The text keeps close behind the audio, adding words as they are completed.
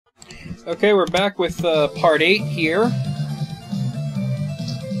Okay, we're back with part 8 here.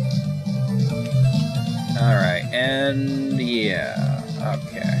 Alright, and yeah,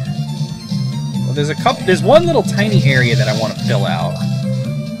 okay. Well, there's one little tiny area that I want to fill out,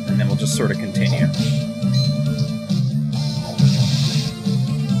 and then we'll just sort of continue.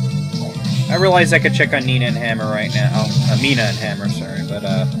 I realize I could check on Nina and Hammer right now. Mina and Hammer, sorry, but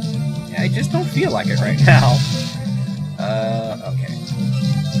yeah, I just don't feel like it right now. Okay.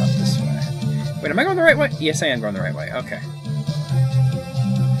 Up this way. Wait, am I going the right way? Yes, I am going the right way. Okay.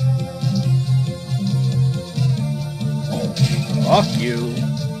 Fuck you.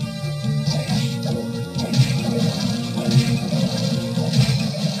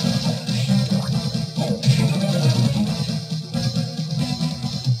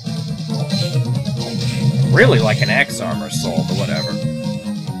 Really like an axe armor soul, but whatever.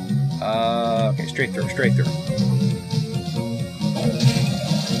 Okay, straight through, straight through.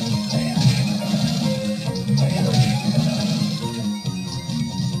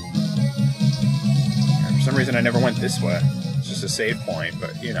 For some reason I never went this way. It's just a save point,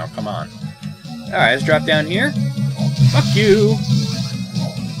 but, you know, come on. Alright, let's drop down here. Fuck you!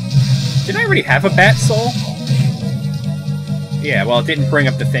 Did I already have a bat soul? Yeah, well, it didn't bring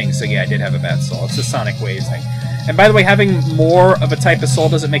up the thing, so yeah, I did have a bat soul. It's a Sonic Waves thing. And by the way, having more of a type of soul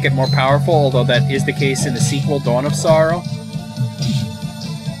doesn't make it more powerful, although that is the case in the sequel, Dawn of Sorrow.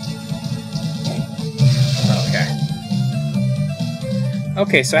 Okay.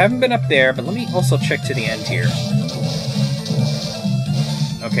 Okay, so I haven't been up there, but let me also check to the end here.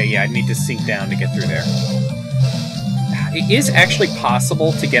 Okay, yeah, I need to sink down to get through there. It is actually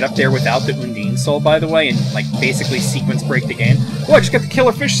possible to get up there without the Undine Soul, by the way, and, like, basically sequence break the game. Oh, I just got the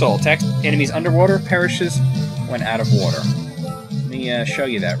Killer Fish Soul. Attacks enemies underwater, perishes when out of water. Let me show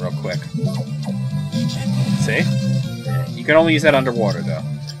you that real quick. See? You can only use that underwater, though.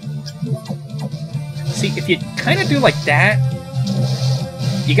 See, if you kind of do like that,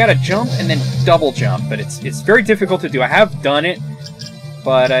 you gotta jump and then double jump, but it's very difficult to do. I have done it,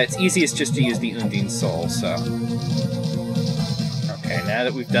 but it's easiest just to use the Undine Soul, so... Okay, now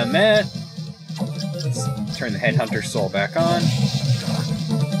that we've done that, let's turn the Headhunter Soul back on,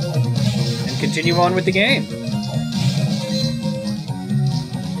 and continue on with the game.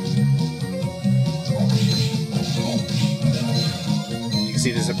 You can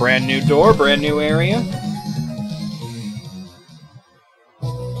see there's a brand new door, brand new area.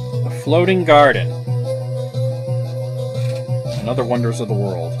 A floating garden. And other wonders of the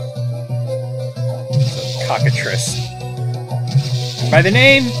world. Cockatrice. By the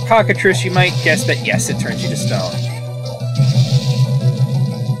name, Cockatrice, you might guess that, yes, it turns you to stone.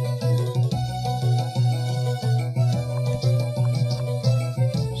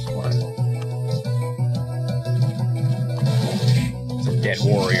 It's a dead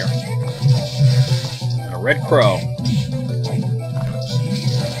warrior. And a red crow.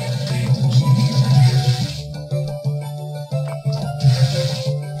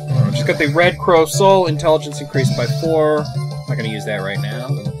 Oh, just got the red crow soul, intelligence increased by 4. I'm not going to use that right now.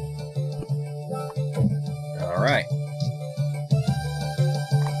 Alright.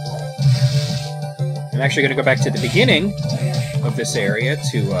 I'm actually going to go back to the beginning of this area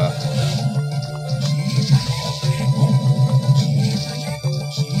to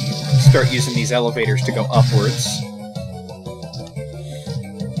start using these elevators to go upwards.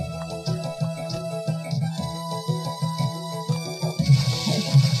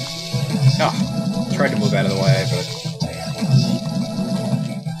 Oh, tried to move out of the way, but...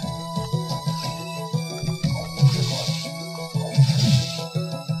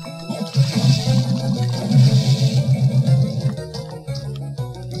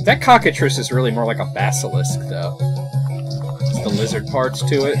 That cockatrice is really more like a basilisk, though. It's the lizard parts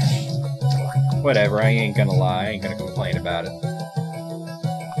to it. Whatever, I ain't gonna lie. I ain't gonna complain about it.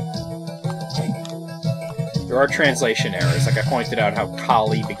 There are translation errors, like I pointed out how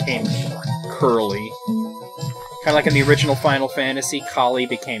Kali became Curly. Kind of like in the original Final Fantasy, Kali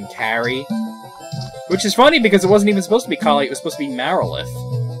became Carrie. Which is funny, because it wasn't even supposed to be Kali, it was supposed to be Marilith.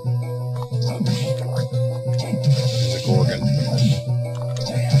 There's a Gorgon.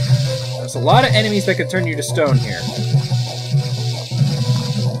 There's a lot of enemies that can turn you to stone here.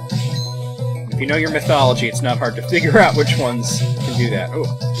 If you know your mythology, it's not hard to figure out which ones can do that. Oh.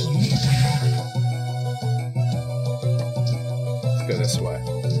 Let's go this way.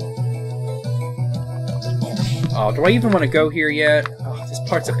 Oh, do I even want to go here yet? Oh, this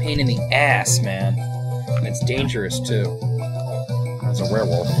part's a pain in the ass, man. And it's dangerous, too. That's a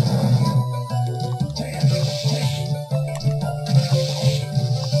werewolf.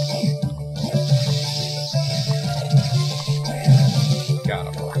 Got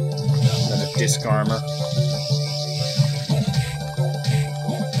him. Disc armor.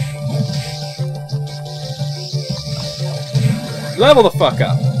 Level the fuck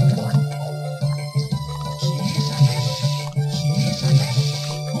up.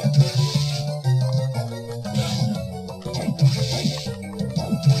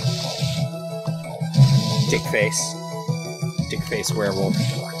 Dickface werewolf.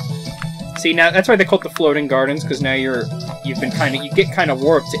 See, now that's why they call it the floating gardens, because now you get kind of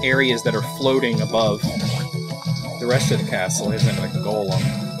warped to areas that are floating above the rest of the castle, isn't it? Like a golem.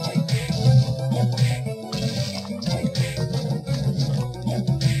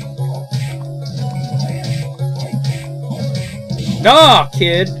 Nah,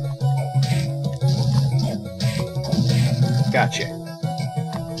 kid. Gotcha.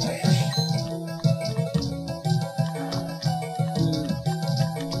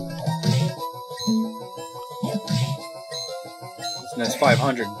 That's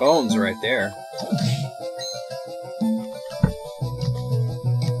 500 bones right there.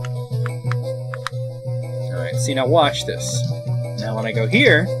 Alright, see, now watch this. Now when I go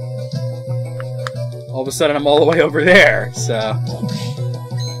here, all of a sudden I'm all the way over there, so...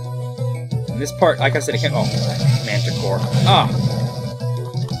 In this part, like I said, I can't... Oh, Manticore. Ah!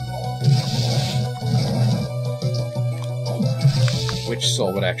 Witch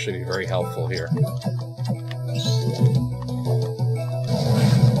Soul would actually be very helpful here.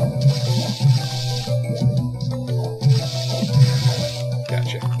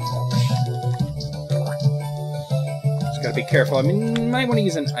 Gotta be careful. I mean, you might want to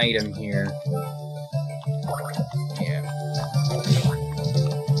use an item here. Yeah.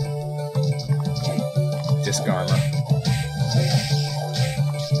 Disc armor.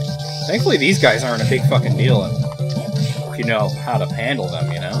 Thankfully, these guys aren't a big fucking deal if you know how to handle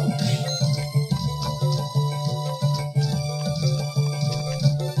them, you know?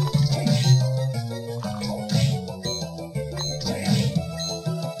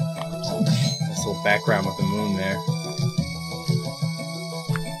 Nice little background with the moon there.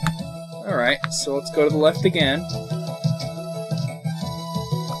 Alright, so let's go to the left again.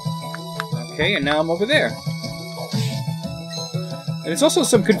 Okay, and now I'm over there. And there's also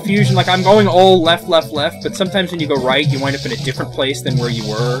some confusion, like I'm going all left, left, left, but sometimes when you go right, you wind up in a different place than where you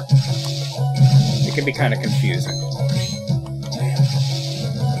were. It can be kind of confusing.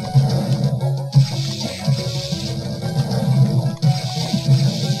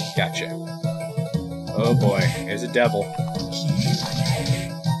 Gotcha. Oh boy, there's a devil.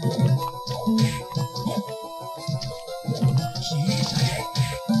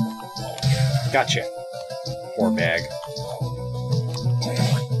 Gotcha. Poor bag.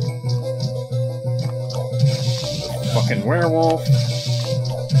 Fucking werewolf.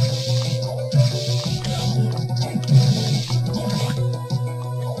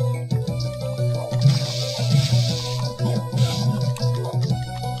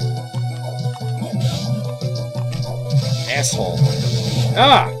 Asshole.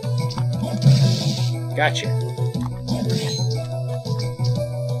 Ah! Gotcha.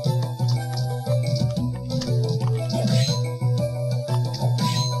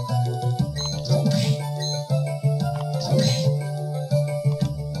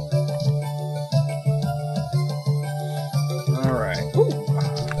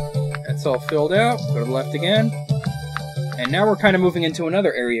 It's all filled out. Go to the left again. And now we're kind of moving into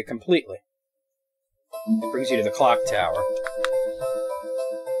another area completely. It brings you to the clock tower.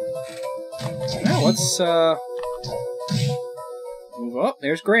 Now let's move up.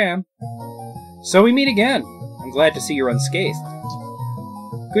 There's Graham. So we meet again. I'm glad to see you're unscathed.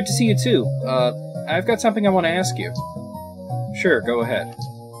 Good to see you too. I've got something I want to ask you. Sure, go ahead.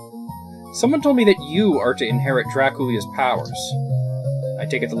 Someone told me that you are to inherit Draculia's powers. I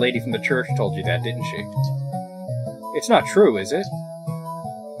take it the lady from the church told you that, didn't she? It's not true, is it?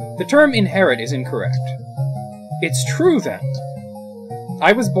 The term inherit is incorrect. It's true, then.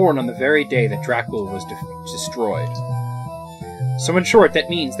 I was born on the very day that Dracula was destroyed. So in short,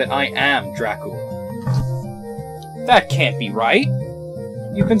 that means that I am Dracula. That can't be right!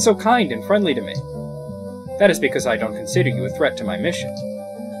 You've been so kind and friendly to me. That is because I don't consider you a threat to my mission.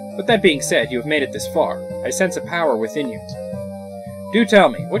 But that being said, you have made it this far. I sense a power within you. Do tell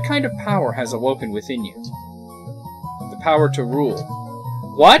me, what kind of power has awoken within you? The power to rule.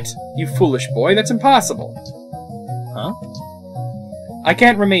 What? You foolish boy, that's impossible! Huh? I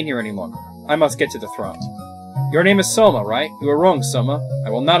can't remain here any longer. I must get to the throne. Your name is Soma, right? You are wrong, Soma. I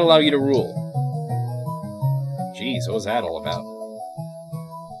will not allow you to rule. Jeez, what was that all about?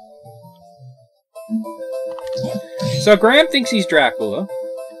 So Graham thinks he's Dracula.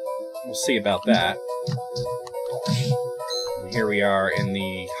 We'll see about that. Here we are in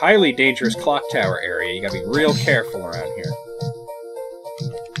the highly dangerous clock tower area. You gotta be real careful around here.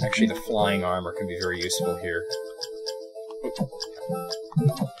 Actually, the flying armor can be very useful here.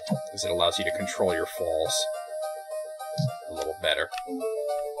 Because it allows you to control your falls a little better.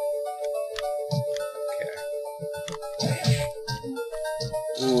 Okay.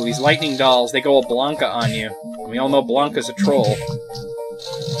 Ooh, these lightning dolls, they go all Blanca on you. We all know Blanca's a troll.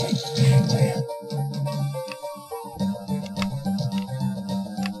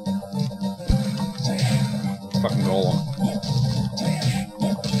 Fucking golem.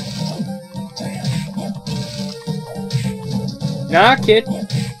 Nah, kid.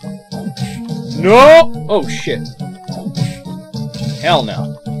 No! Oh, shit. Hell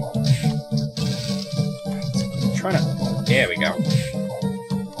no. I'm trying to... There we go.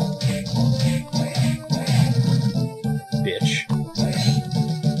 Bitch.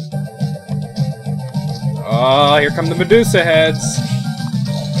 Oh, here come the Medusa heads.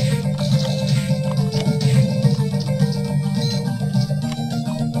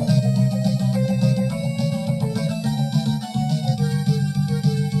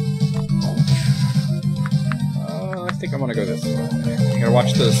 I think I want to go this way. I gotta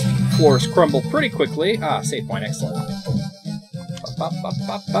watch those floors crumble pretty quickly. Ah, save point, excellent.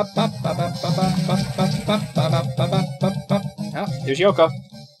 Ah, there's Yoko.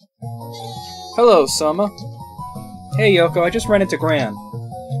 Hello, Soma. Hey, Yoko, I just ran into Gran.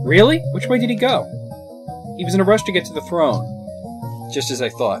 Really? Which way did he go? He was in a rush to get to the throne. Just as I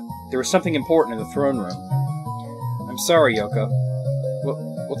thought. There was something important in the throne room. I'm sorry, Yoko.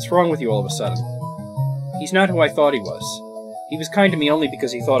 What's wrong with you all of a sudden? He's not who I thought he was. He was kind to me only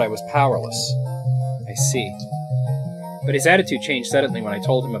because he thought I was powerless. I see. But his attitude changed suddenly when I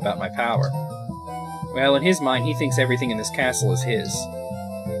told him about my power. Well, in his mind, he thinks everything in this castle is his.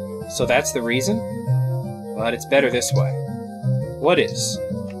 So that's the reason? But it's better this way. What is?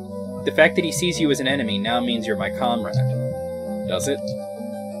 The fact that he sees you as an enemy now means you're my comrade. Does it?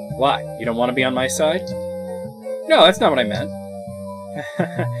 Why? You don't want to be on my side? No, that's not what I meant.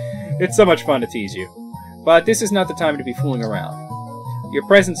 It's so much fun to tease you. But this is not the time to be fooling around. Your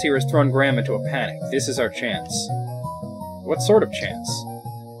presence here has thrown Graham into a panic. This is our chance. What sort of chance?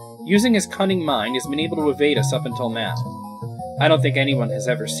 Using his cunning mind, he's been able to evade us up until now. I don't think anyone has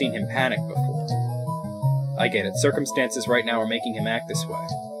ever seen him panic before. I get it. Circumstances right now are making him act this way.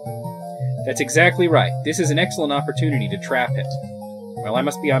 That's exactly right. This is an excellent opportunity to trap him. Well, I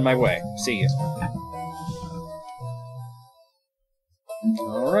must be on my way. See you.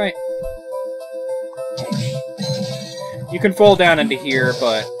 Alright. You can fall down into here,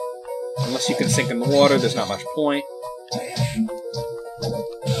 but unless you can sink in the water, there's not much point.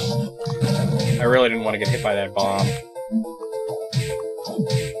 I really didn't want to get hit by that bomb.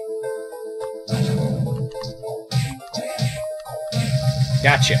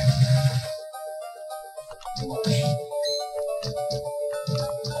 Gotcha.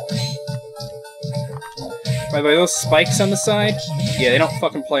 By the way, those spikes on the side, yeah, they don't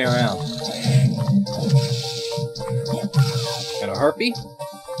fucking play around. Got a harpy?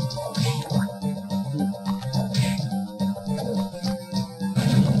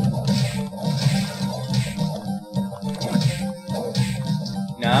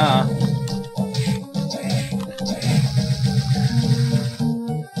 Nah.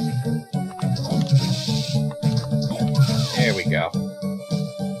 There we go.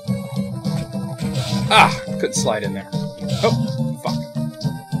 Ah! Couldn't slide in there. Oh, fuck.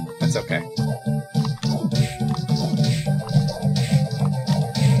 That's okay.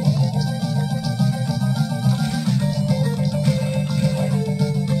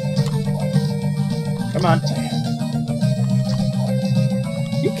 Come on.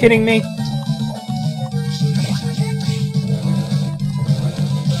 You kidding me?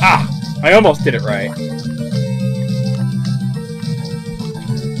 Ah! I almost did it right.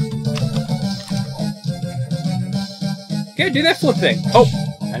 Okay, do that flip thing. Oh!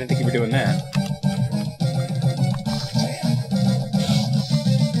 I didn't think you were doing that.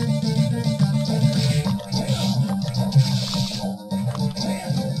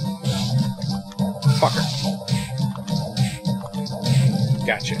 Fucker.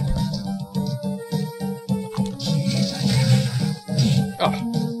 Gotcha. Oh.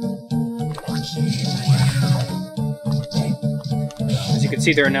 As you can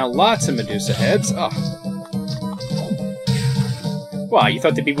see, there are now lots of Medusa heads. Oh. Why, you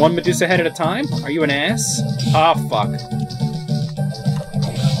thought there'd be one Medusa head at a time? Are you an ass? Ah, fuck.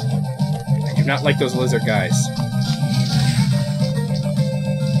 I do not like those lizard guys.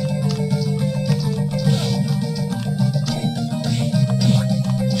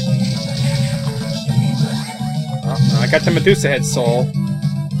 got the Medusa head soul.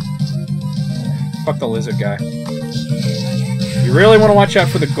 Fuck the lizard guy. You really want to watch out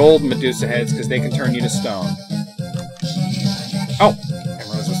for the gold Medusa heads, because they can turn you to stone. Oh!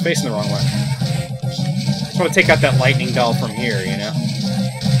 Emerald was facing the wrong way. I just want to take out that lightning doll from here, you know?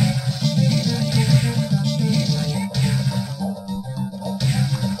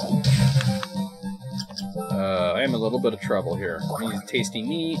 I am in a little bit of trouble here. I need tasty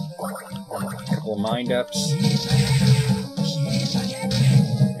meat, a couple of mind-ups.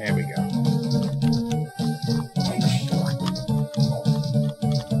 There we go.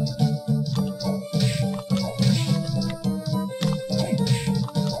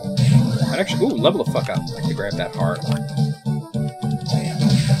 Actually, ooh, level the fuck up. I like to grab that heart.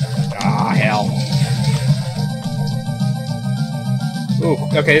 Ah, hell. Ooh,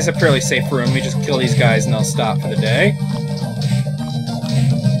 okay, this is a fairly safe room. Let me just kill these guys and I'll stop for the day.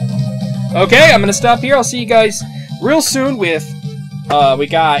 Okay, I'm gonna stop here. I'll see you guys real soon with, we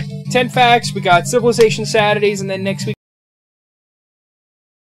got 10 Facts, we got Civilization Saturdays, and then next week